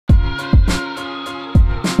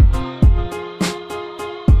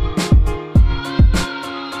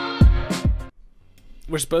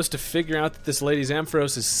we're supposed to figure out that this lady's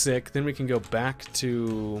Ampharos is sick. Then we can go back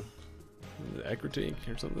to the Ecritique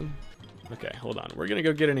or something. Okay, hold on. We're gonna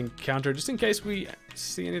go get an encounter just in case we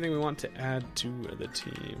see anything we want to add to the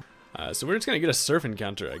team. So we're just gonna get a surf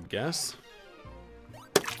encounter, I guess.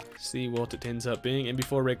 See what it ends up being. And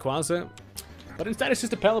before Rayquaza, but instead it's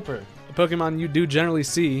just a Pelipper, a Pokemon you do generally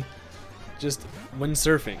see just when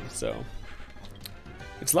surfing. So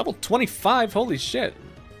it's level 25. Holy shit.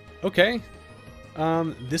 Okay.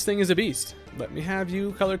 This thing is a beast. Let me have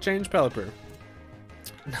you color change Pelipper.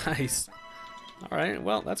 Nice. All right.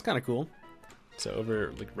 Well, that's kind of cool. So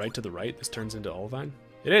over, like, right to the right, this turns into Olivine.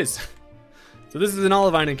 It is. So this is an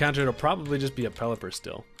Olivine encounter. It'll probably just be a Pelipper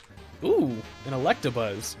still. Ooh, an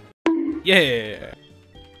Electabuzz. Yeah.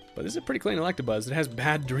 But this is a pretty clean Electabuzz. It has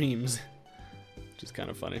bad dreams, which is kind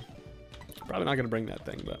of funny. Probably not gonna bring that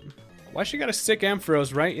thing, but why she got a sick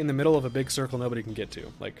Ampharos right in the middle of a big circle nobody can get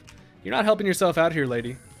to? Like, you're not helping yourself out here,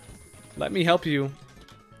 lady. Let me help you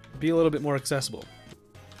be a little bit more accessible.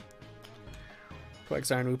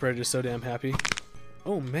 Quagsire and Wooper are just so damn happy.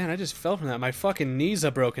 Oh man, I just fell from that. My fucking knees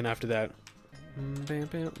are broken after that. Bam,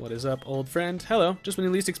 bam. What is up, old friend? Hello, just when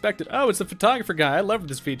you least expect it. Oh, it's the photographer guy. I love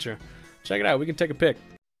this feature. Check it out, we can take a pic.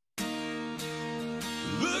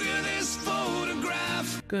 Look at this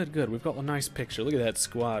photograph. Good. We've got a nice picture. Look at that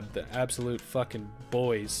squad. The absolute fucking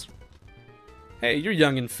boys. Hey, you're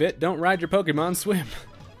young and fit. Don't ride your Pokemon, swim.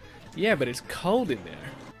 Yeah, but it's cold in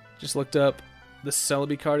there. Just looked up. The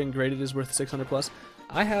Celebi card in graded is worth 600 plus.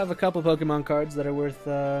 I have a couple Pokemon cards that are worth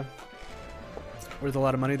a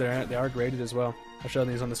lot of money. They are graded as well. I've shown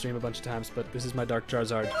these on the stream a bunch of times, but this is my Dark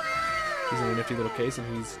Charizard. He's in a nifty little case,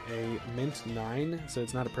 and he's a mint 9, so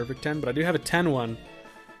it's not a perfect 10, but I do have a 10 one.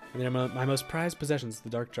 And then my most prized possessions, the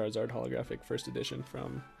Dark Charizard holographic first edition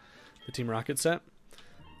from the Team Rocket set.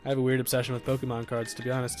 I have a weird obsession with Pokemon cards, to be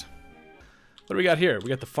honest. What do we got here? We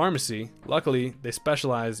got the pharmacy. Luckily, they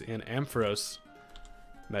specialize in Ampharos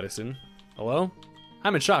medicine. Hello?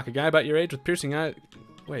 I'm in shock. A guy about your age with piercing eye.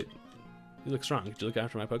 Wait, you look strong. Did you look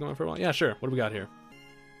after my Pokemon for a while? Yeah, sure. What do we got here?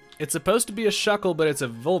 It's supposed to be a Shuckle, but it's a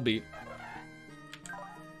Volbeat.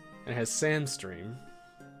 And it has Sandstream.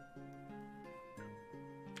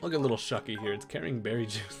 Look at little Shucky here. It's carrying berry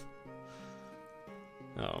juice.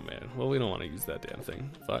 Oh man. Well, we don't want to use that damn thing.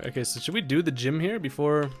 Fuck. Okay, so should we do the gym here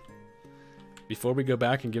before we go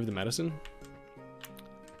back and give the medicine?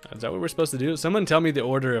 Is that what we're supposed to do? Someone tell me the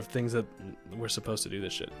order of things that we're supposed to do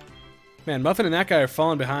this shit. Man, Muffin and that guy are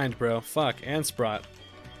falling behind, bro. Fuck. And Sprott.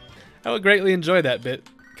 I would greatly enjoy that bit.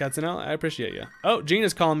 Katsunel, I appreciate you. Oh,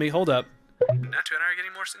 Gina's calling me. Hold up. Now two and I are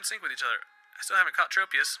getting more in sync with each other. I still haven't caught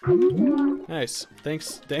Tropius. Nice.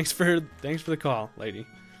 Thanks for the call, lady.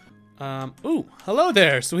 Ooh, hello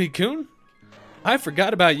there, Suicune. I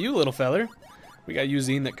forgot about you, little feller. We got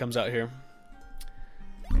Eugene that comes out here.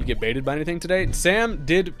 You get baited by anything today? Sam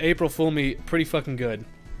did April Fool me pretty fucking good.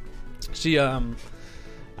 She, I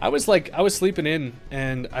was sleeping in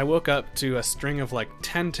and I woke up to a string of like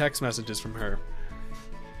 10 text messages from her.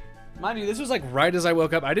 Mind you, this was like right as I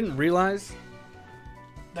woke up. I didn't realize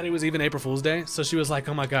that it was even April Fool's Day. So she was like,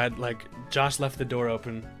 oh my God, like Josh left the door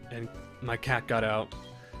open and my cat got out.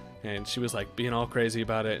 And she was like being all crazy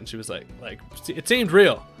about it. And she was like it seemed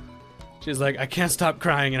real. She was like, I can't stop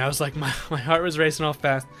crying. And I was like, my heart was racing off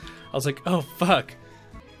fast. I was like, oh fuck.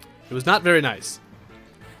 It was not very nice.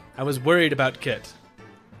 I was worried about Kit.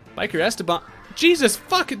 Biker Esteban. Jesus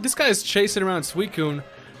fuck it. This guy is chasing around Suicune.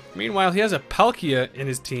 Meanwhile, he has a Palkia in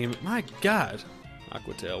his team. My God.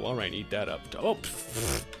 Aquatail, Walrein, eat that up. Oh,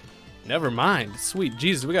 pff. Never mind. Sweet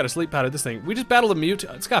Jesus, we got to sleep powder this thing. We just battled a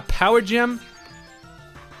Mewtwo. It's got a Power Gem.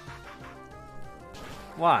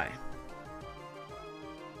 Why?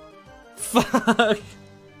 Fuck.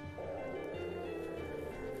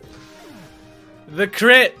 The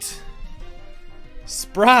crit.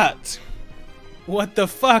 Sprott. What the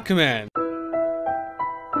fuck, man?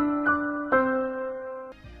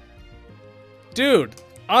 Dude,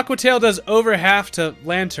 Aquatail does over half to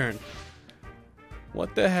Lantern.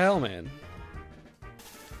 What the hell, man?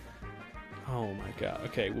 Oh my God.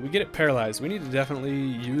 Okay, well, we get it paralyzed. We need to definitely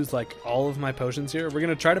use like all of my potions here. We're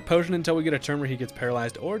gonna try to potion until we get a turn where he gets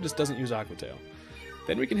paralyzed or just doesn't use Aquatail.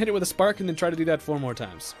 Then we can hit it with a spark and then try to do that 4 more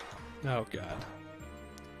times. Oh God.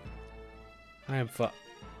 I am fucked.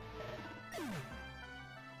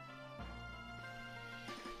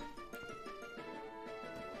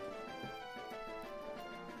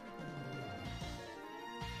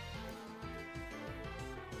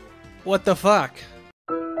 What the fuck?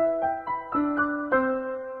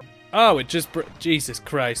 Oh, it just Jesus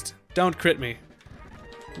Christ. Don't crit me.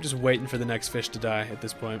 I'm just waiting for the next fish to die at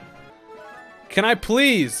this point. Can I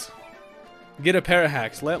please Get a pair of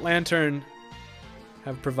hacks. Let Lantern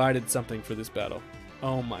have provided something for this battle.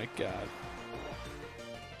 Oh my god.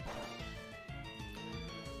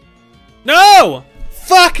 No!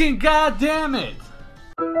 Fucking goddamn it!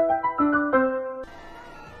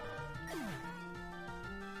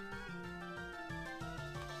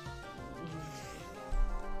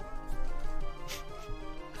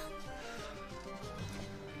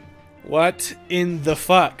 What in the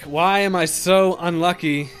fuck? Why am I so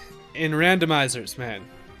unlucky in randomizers, man?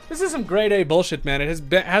 This is some grade A bullshit, man. It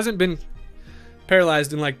hasn't been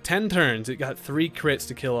paralyzed in like 10 turns. It got 3 crits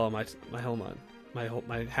to kill all my Helmon.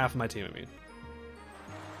 My half of my team, I mean.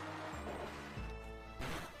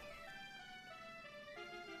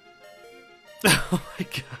 Oh my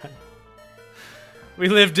god. We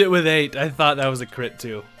lived it with 8. I thought that was a crit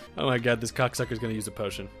too. Oh my god, this cocksucker's gonna use a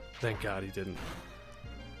potion. Thank god he didn't.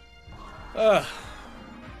 Ugh.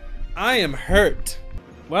 I am hurt.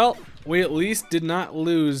 Well, we at least did not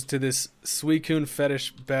lose to this Suicune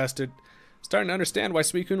fetish bastard. Starting to understand why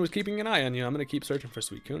Suicune was keeping an eye on you. I'm gonna keep searching for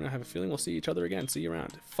Suicune. I have a feeling we'll see each other again. See you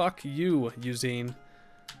around. Fuck you, Eugene.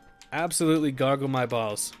 Absolutely gargle my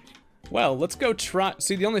balls. Well, let's go try.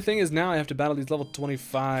 See, the only thing is now I have to battle these level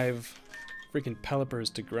 25 freaking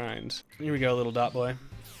Pelipers to grind. Here we go, little dot boy.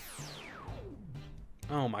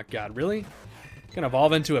 Oh my god, really? Gonna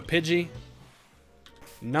evolve into a Pidgey?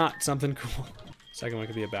 Not something cool. Second one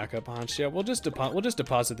could be a backup Haunch. Yeah, we'll just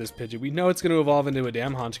deposit this Pidgey. We know it's gonna evolve into a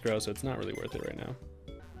damn Haunch Grow, so it's not really worth it right now.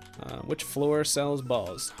 Which floor sells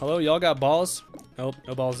balls? Hello, y'all got balls? Nope,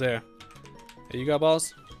 no balls there. Hey, you got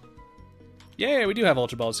balls? Yeah, we do have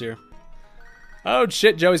Ultra Balls here. Oh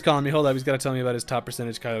shit, Joey's calling me. Hold up, he's gotta tell me about his top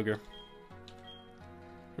percentage Kyogre.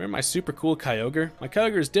 Remember my super cool Kyogre? My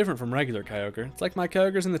Kyogre is different from regular Kyogre. It's like my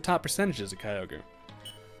Kyogre's in the top percentages of Kyogre.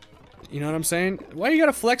 You know what I'm saying? Why you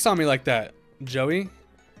gotta flex on me like that, Joey?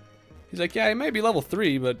 He's like, yeah, it may be level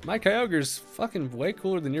 3, but my Kyogre's fucking way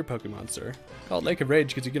cooler than your Pokemon, sir. Call it Lake of Rage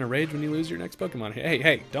because you're gonna rage when you lose your next Pokemon.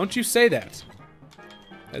 Hey, don't you say that.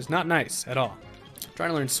 That's not nice at all. I'm trying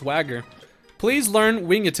to learn Swagger. Please learn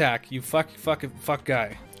Wing Attack, you fuck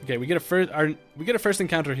guy. Okay, we get a first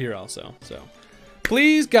encounter here also, so.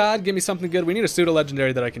 Please, God, give me something good. We need a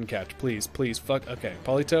pseudo-legendary that I can catch. Please, fuck. Okay,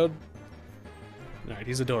 Politoed. Alright,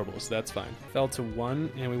 he's adorable, so that's fine. Fell to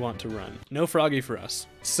 1, and we want to run. No Froggy for us.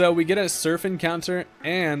 So we get a Surf encounter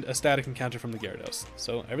and a Static encounter from the Gyarados.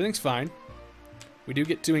 So everything's fine. We do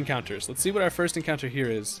get 2 encounters. Let's see what our first encounter here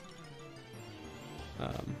is.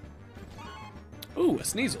 Ooh, a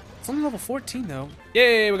Sneasel. It's only level 14, though.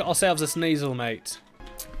 Yay, we got ourselves a Sneasel, mate.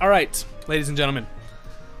 Alright, ladies and gentlemen.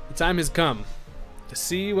 The time has come to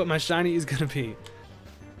see what my shiny is gonna be.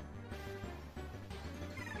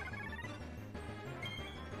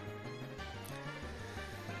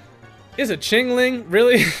 Is it Chingling?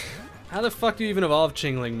 Really? How the fuck do you even evolve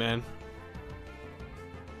Chingling, man?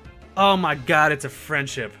 Oh my god, it's a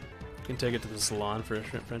friendship. You can take it to the salon for a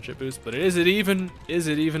friendship boost, but is it even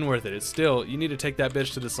worth it? It's still, you need to take that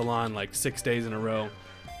bitch to the salon like 6 days in a row,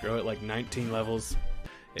 grow it like 19 levels.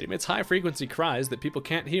 It emits high frequency cries that people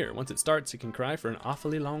can't hear. Once it starts, it can cry for an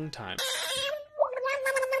awfully long time.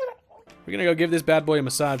 We're gonna go give this bad boy a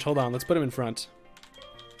massage. Hold on, let's put him in front.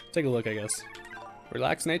 Take a look, I guess.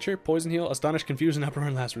 Relax nature, poison heal, astonish, confuse, and uproar,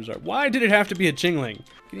 and last resort. Why did it have to be a Chingling?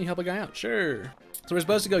 Can you help a guy out? Sure. So we're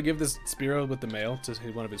supposed to go give this Spearow with the mail to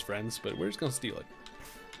one of his friends, but we're just gonna steal it.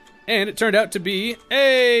 And it turned out to be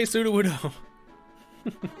a Sudowoodo.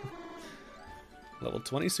 Level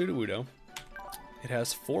 20 Sudowoodo. It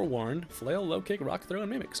has Forewarn, Flail, Low Kick, Rock Throw,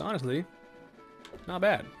 and Mimics. Honestly, not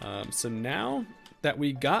bad. So now that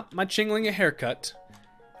we got my Chingling a haircut,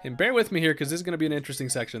 and bear with me here because this is going to be an interesting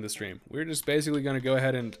section of the stream. We're just basically going to go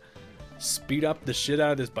ahead and speed up the shit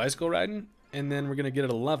out of this bicycle riding, and then we're going to get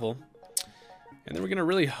it a level. And then we're going to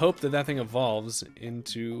really hope that that thing evolves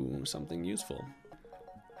into something useful.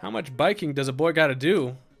 How much biking does a boy got to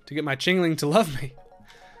do to get my Chingling to love me?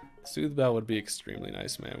 Soothe Bell would be extremely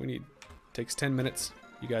nice, man. We need... Takes 10 minutes.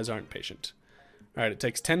 You guys aren't patient. Alright, it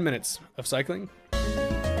takes 10 minutes of cycling.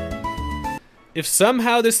 If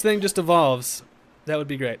somehow this thing just evolves, that would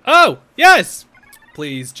be great. Oh! Yes!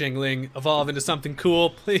 Please, Chingling, evolve into something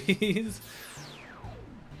cool, please.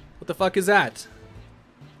 What the fuck is that?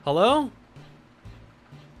 Hello?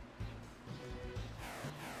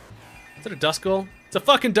 Is that a Duskull? It's a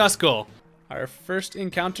fucking Duskull! Our first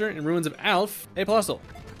encounter in Ruins of Alph, a Plusle.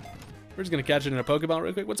 We're just gonna catch it in a Pokeball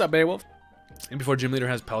real quick. What's up, Beowulf? And before Gym Leader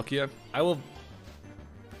has Palkia, I will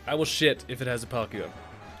shit if it has a Palkia.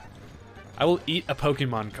 I will eat a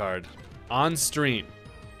Pokemon card on stream.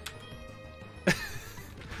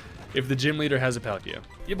 if the gym leader has a Palkia.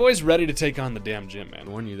 Your boy's ready to take on the damn gym, man.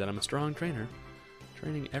 Warn you that I'm a strong trainer.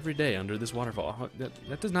 Training every day under this waterfall.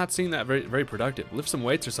 That does not seem that very productive. Lift some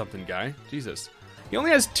weights or something, guy. Jesus. He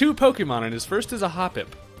only has 2 Pokemon, and his first is a Hoppip.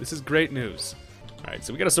 This is great news. Alright,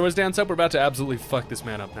 so we got a Swords Dance up. We're about to absolutely fuck this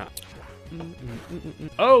man up now.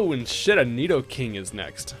 Oh, and shit, a Nidoking is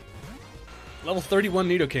next. Level 31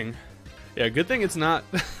 Nidoking. Yeah, good thing it's not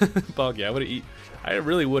Palkia. I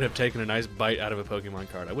really would have taken a nice bite out of a Pokemon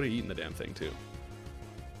card. I would have eaten the damn thing, too.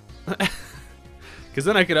 Because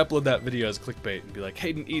then I could upload that video as clickbait and be like,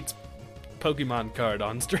 Hayden eats Pokemon card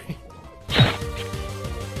on stream.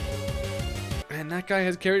 And that guy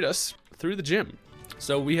has carried us through the gym.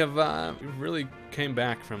 So we have really came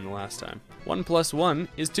back from the last time. 1 + 1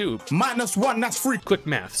 is 2. -1, that's free. Quick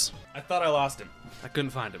maths. I thought I lost him. I couldn't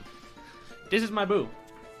find him. This is my boo.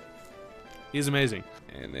 He's amazing.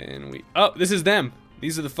 And then we... Oh, this is them.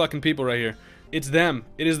 These are the fucking people right here. It's them.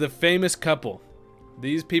 It is the famous couple.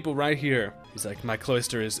 These people right here. He's like, my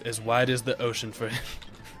cloister is as wide as the ocean for him.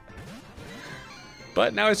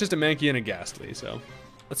 But now it's just a Mankey and a Ghastly, so...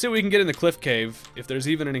 Let's see what we can get in the Cliff Cave, if there's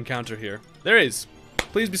even an encounter here. There is.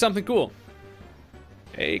 Please be something cool.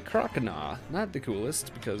 A Croconaw. Not the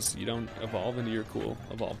coolest, because you don't evolve into your cool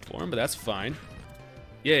evolved form, but that's fine.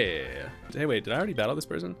 Yeah. Hey, wait, did I already battle this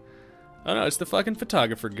person? Oh no, it's the fucking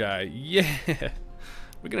photographer guy. Yeah.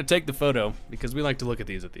 We're gonna take the photo, because we like to look at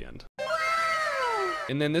these at the end.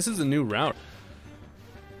 And then this is a new route.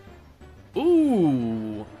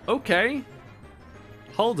 Ooh, okay.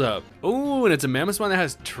 Hold up. Ooh, and it's a Mammoth one that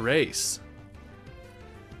has Trace.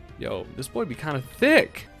 Yo, this boy be kind of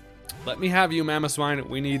thick. Let me have you, Mamoswine.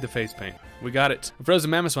 We need the face paint. We got it. A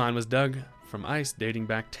frozen Mamoswine was dug from ice dating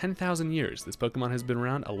back 10,000 years. This Pokemon has been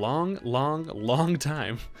around a long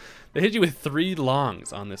time. They hit you with 3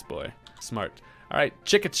 longs on this boy. Smart. All right,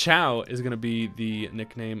 ChickaChow is gonna be the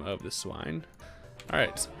nickname of the swine. All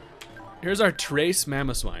right, here's our Trace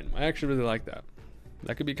Mamoswine. I actually really like that.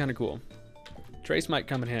 That could be kind of cool. Trace might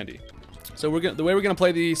come in handy. So the way we're gonna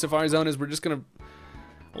play the Safari Zone is we're just gonna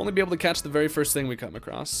only be able to catch the very first thing we come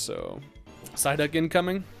across. So, Psyduck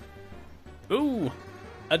incoming. Ooh,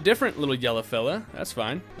 a different little yellow fella. That's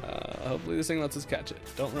fine. Hopefully this thing lets us catch it.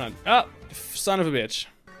 Don't run. Oh, son of a bitch.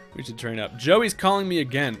 We should train up. Joey's calling me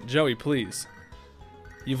again. Joey, please.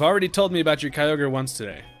 You've already told me about your Kyogre once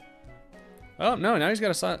today. Oh no, now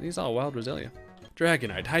he's all Wild Roselia.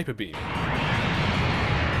 Dragonite, Hyper Beam.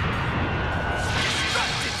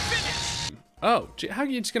 Oh, gee, how are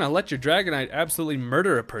you just gonna let your Dragonite absolutely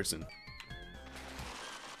murder a person?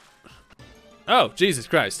 Oh, Jesus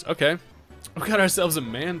Christ, okay. We got ourselves a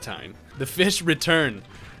Mantine. The fish return.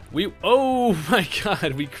 Oh my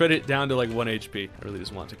god, we crit it down to like 1 HP. I really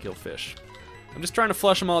just want to kill fish. I'm just trying to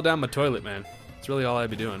flush them all down my toilet, man. That's really all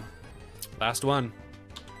I'd be doing. Last one.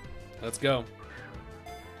 Let's go.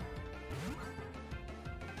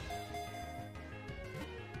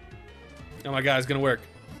 Oh my god, it's gonna work.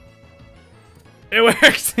 It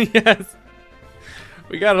works! Yes!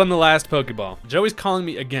 We got it on the last Pokeball. Joey's calling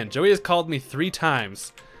me again. Joey has called me 3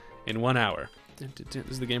 times in 1 hour. This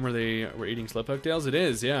is the game where they were eating Slowpoke tails? It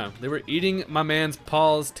is, yeah. They were eating my man's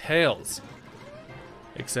Paul's tails.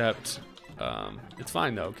 Except, it's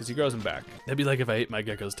fine though, because he grows them back. That'd be like if I ate my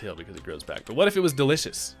gecko's tail because it grows back. But what if it was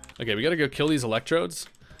delicious? Okay, we gotta go kill these Electrodes.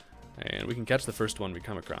 And we can catch the first one we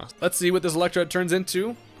come across. Let's see what this Electrode turns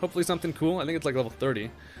into. Hopefully something cool. I think it's like level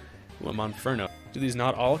 30. Ooh, a Monferno. Do these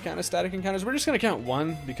not all count as static encounters? We're just gonna count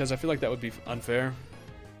 1 because I feel like that would be unfair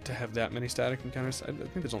to have that many static encounters. I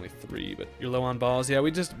think there's only 3, but you're low on balls. Yeah, we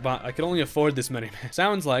just bought, I could only afford this many.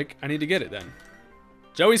 Sounds like I need to get it then.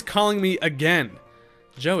 Joey's calling me again.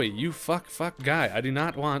 Joey, you fuck guy. I do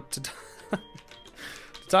not want to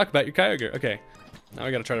talk about your Kyogre. Okay, now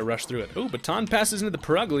I gotta try to rush through it. Ooh, Baton passes into the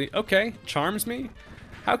Purugly. Okay, charms me.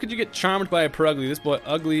 How could you get charmed by a Purugly? This boy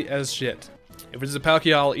ugly as shit. If it's a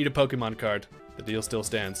Palkia, I'll eat a Pokemon card. The deal still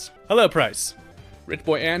stands. Hello, Price. Rich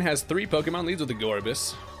Boy Ann has 3 Pokemon, leads with the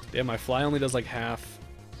Gorbis. Damn, my fly only does like half.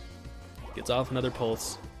 Gets off another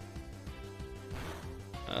pulse.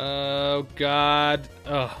 Oh, God.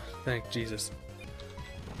 Oh, thank Jesus.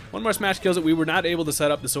 1 more smash kills it. We were not able to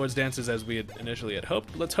set up the Swords Dances as we had initially had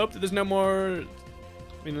hoped. Let's hope that there's no more...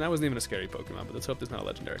 I mean, that wasn't even a scary Pokemon, but let's hope there's not a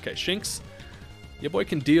legendary. Okay, Shinx. Your boy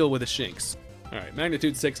can deal with a Shinx. Alright,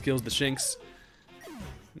 Magnitude 6 kills the Shinx.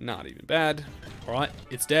 Not even bad. Alright,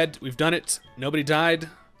 it's dead. We've done it. Nobody died.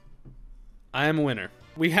 I am a winner.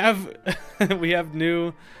 We have we have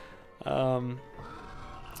new freaking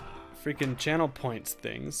channel points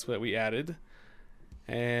things that we added.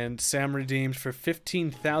 And Sam redeemed for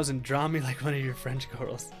 15,000. Draw me like one of your French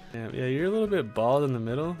girls. Yeah, you're a little bit bald in the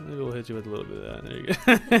middle. Maybe we'll hit you with a little bit of that. There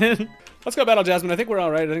you go. Let's go battle Jasmine. I think we're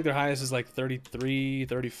all right. I think their highest is like 33,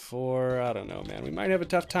 34. I don't know, man. We might have a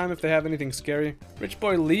tough time if they have anything scary. Rich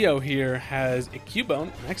boy Leo here has a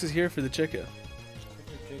Cubone. Max is here for the Chicka.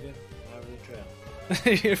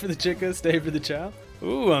 Here for the Chicka, stay for the chow.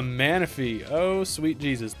 Ooh, a Manaphy. Oh, sweet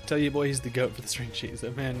Jesus. Tell you, boy, he's the goat for the string cheese.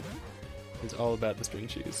 That man is all about the string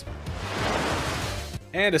cheese.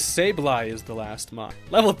 And a Sableye is the last mod.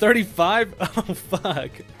 Level 35? Oh,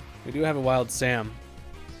 fuck. We do have a wild Sam.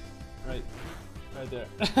 Right there.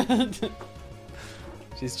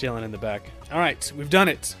 She's chilling in the back. All right, we've done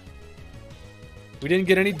it. We didn't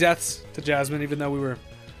get any deaths to Jasmine, even though we were,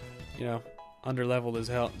 you know, under-leveled as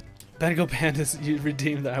hell. Bengal Pandas, you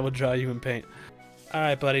redeemed that I will draw you in paint. All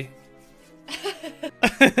right, buddy.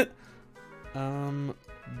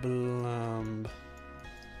 Blumb.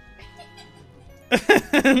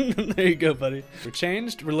 There you go, buddy. We're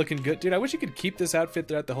changed. We're looking good. Dude, I wish you could keep this outfit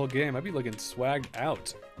throughout the whole game. I'd be looking swagged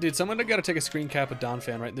out. Dude, someone gotta take a screen cap of Don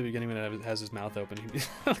Fan right in the beginning when it has his mouth open. He'd be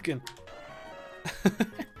looking.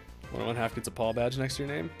 1-1 gets a Paul badge next to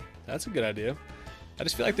your name. That's a good idea. I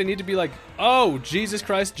just feel like they need to be like, oh, Jesus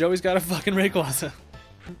Christ, Joey's got a fucking Rayquaza.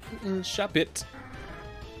 Shop it.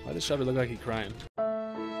 Why does Shelby look like he's crying?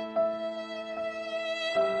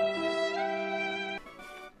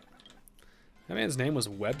 That man's name was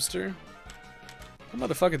Webster? That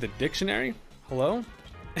motherfucker the dictionary? Hello?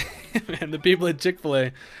 Man, the people at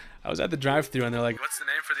Chick-fil-A, I was at the drive-thru and they're like, what's the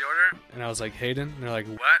name for the order? And I was like, Hayden. And they're like,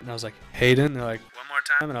 what? And I was like, Hayden. And they're like, one more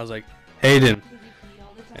time. And I was like, Hayden.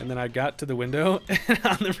 And then I got to the window and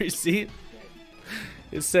on the receipt,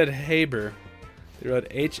 it said Haber. They wrote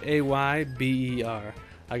Hayber.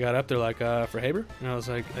 I got up, they're like, for Haber? And I was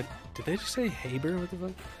like, did they just say Haber? What the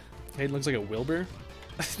fuck? Hayden looks like a Wilbur.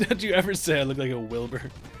 Don't you ever say I look like a Wilbur.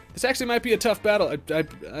 This actually might be a tough battle.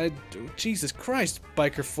 Jesus Christ,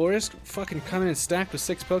 Biker Forest. Fucking coming in stacked with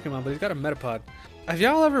 6 Pokemon, but he's got a Metapod. Have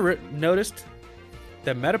y'all ever noticed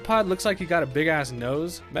that Metapod looks like he got a big ass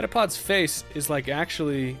nose? Metapod's face is like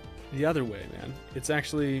actually the other way, man. It's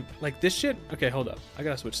actually like this shit. Okay, hold up. I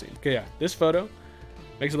gotta switch scenes. Okay, yeah. This photo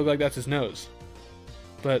makes it look like that's his nose.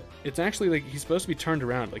 But it's actually like he's supposed to be turned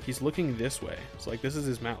around. Like he's looking this way. So like this is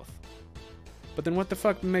his mouth. But then what the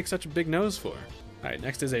fuck make such a big nose for? Alright,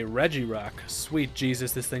 next is a Regirock. Sweet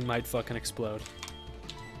Jesus, this thing might fucking explode.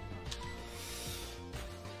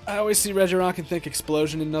 I always see Regirock and think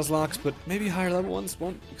explosion in Nuzlocks, but maybe higher level ones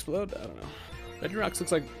won't explode? I don't know. Regirock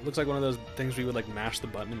looks like one of those things where you would like mash the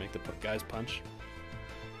button and make the guys punch.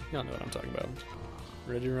 Y'all know what I'm talking about.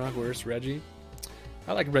 Regirock worse, Reggie.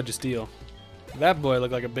 I like Registeel. That boy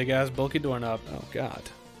looked like a big ass bulky doorknob. Oh god.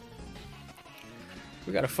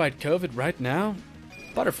 We gotta fight COVID right now?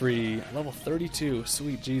 Butterfree, level 32.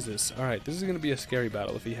 Sweet Jesus. Alright, this is gonna be a scary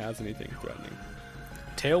battle if he has anything threatening.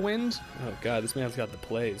 Tailwind? Oh god, this man's got the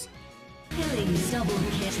plays.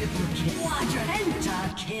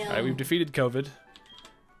 Alright, we've defeated COVID.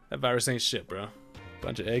 That virus ain't shit, bro.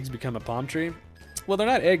 Bunch of eggs become a palm tree. Well, they're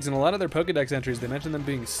not eggs. In a lot of their Pokedex entries, they mention them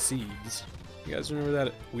being seeds. You guys remember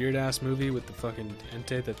that weird-ass movie with the fucking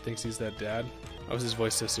Entei that thinks he's that dad? Why was his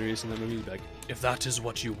voice so serious in that movie? Like, if that is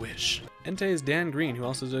what you wish. Entei is Dan Green, who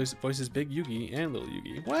also voices Big Yugi and Little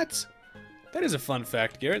Yugi. What? That is a fun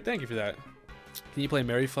fact, Garrett. Thank you for that. Can you play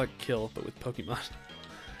Marry, Fuck, Kill, but with Pokemon?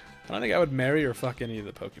 I don't think I would marry or fuck any of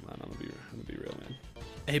the Pokemon. I'm gonna be real, man.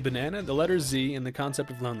 A banana, the letter Z, and the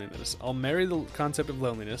concept of loneliness. I'll marry the concept of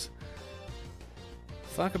loneliness.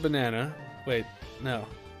 Fuck a banana. Wait, no.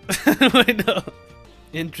 Wait, no.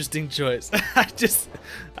 Interesting choice. I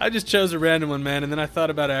just chose a random one, man, and then I thought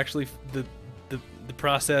about actually the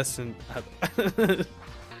process and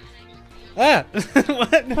ah.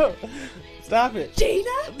 What? No. Stop it. Gina?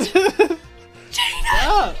 Gina!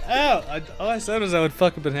 Oh, ow. All I said was I would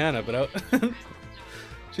fuck a banana, but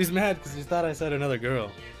she's mad because she thought I said another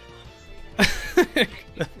girl. That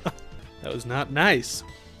was not nice.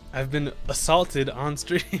 I've been assaulted on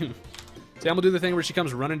stream. See, I'm gonna do the thing where she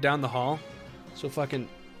comes running down the hall. So fucking,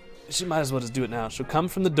 she might as well just do it now. She'll come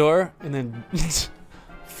from the door and then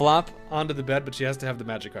flop onto the bed, but she has to have the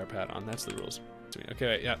Magikarp hat on. That's the rules. Okay,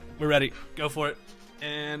 wait, yeah, we're ready. Go for it.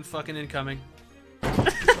 And fucking incoming.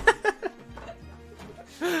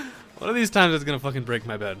 One of these times it's gonna fucking break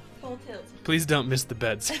my bed. Full tilt. Please don't miss the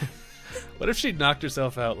beds. What if she knocked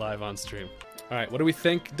herself out live on stream? Alright, what do we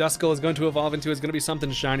think Duskull is going to evolve into? It's gonna be something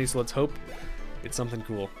shiny, so let's hope it's something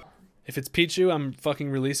cool. If it's Pichu, I'm fucking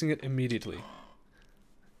releasing it immediately.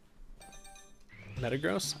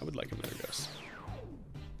 Metagross? I would like a Metagross.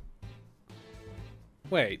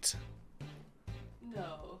 Wait.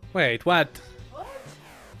 No. Wait, what? What?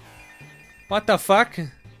 What the fuck?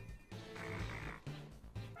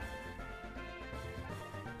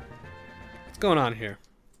 What's going on here?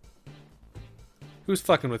 Who's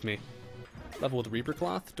fucking with me? Level with Reaper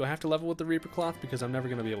Cloth? Do I have to level with the Reaper Cloth? Because I'm never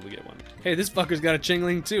gonna be able to get one. Hey, this fucker's got a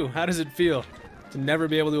Chingling too. How does it feel to never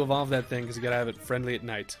be able to evolve that thing because you gotta have it friendly at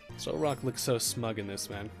night? Soul Rock looks so smug in this,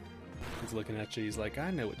 man. He's looking at you, he's like,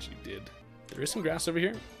 I know what you did. There is some grass over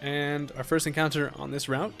here, and our first encounter on this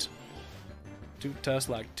route. Two tusks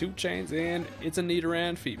like 2 chains, and it's a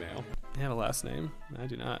Nidoran female. You have a last name? I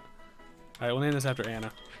do not. Alright, we'll name this after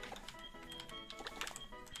Anna.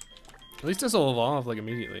 At least this will evolve like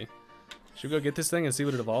immediately. Should we go get this thing and see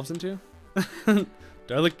what it evolves into? Do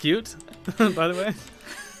I look cute? By the way?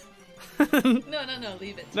 No,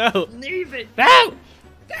 leave it. No! Leave it. No!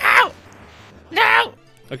 No! No!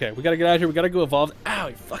 Okay, we gotta get out of here. We gotta go evolve. Ow,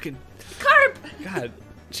 you fucking... Carp! God,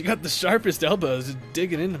 she got the sharpest elbows just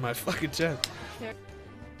digging into my fucking chest.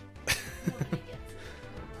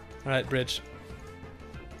 Alright, Bridge.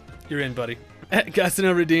 You're in, buddy.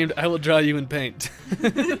 Gastino redeemed. I will draw you in paint.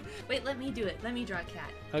 Wait, let me do it. Let me draw a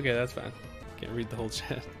cat. Okay, that's fine. Can't read the whole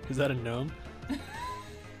chat. Is that a gnome?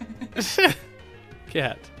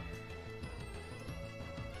 Cat.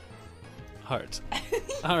 Heart.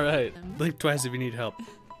 Alright. Blink twice if you need help.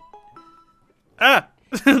 Ah!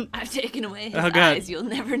 I've taken away his Oh, God. eyes. You'll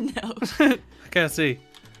never know. I can't see.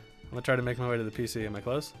 I'm gonna try to make my way to the PC. Am I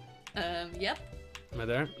close? Yep. Am I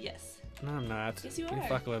there? Yes. No, I'm not. Yes, you You are.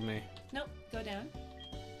 fucking with me. Nope. Go down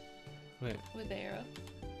Wait, with the arrow.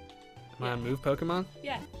 am I on move Pokemon?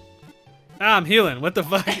 Yeah. Ah, I'm healing. What the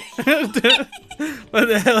fuck? What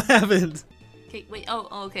the hell happened? Okay, wait.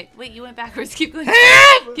 Oh, okay. Wait, you went backwards. Keep going.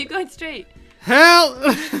 Keep going straight. Hell!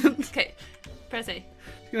 Okay. Press A.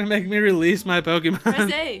 It's gonna make me release my Pokemon.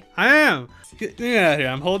 Press A. I am. Get out of here.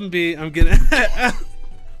 I'm holding B. I'm getting.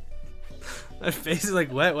 My face is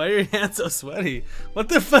like wet. Why are your hands so sweaty? What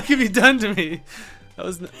the fuck have you done to me? That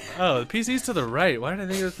was. Oh, the PC's to the right. Why did I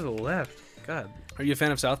think it was to the left? God. Are you a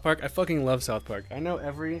fan of South Park? I fucking love South Park. I know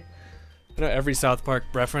every South Park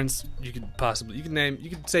reference you could possibly. You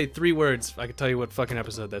could say 3 words. I could tell you what fucking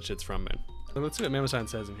episode that shit's from, man. So let's see what Mamasan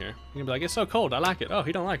says in here. You can be like, it's so cold. I like it. Oh,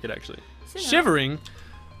 he don't like it actually. Shivering.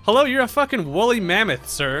 Hello, you're a fucking woolly mammoth,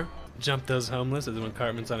 sir. Jump those homeless is when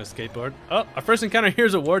Cartman's on a skateboard. Oh, our first encounter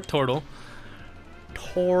here's a wart turtle.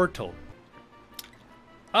 Tortle.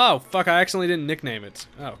 Oh, fuck, I accidentally didn't nickname it.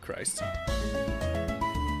 Oh, Christ.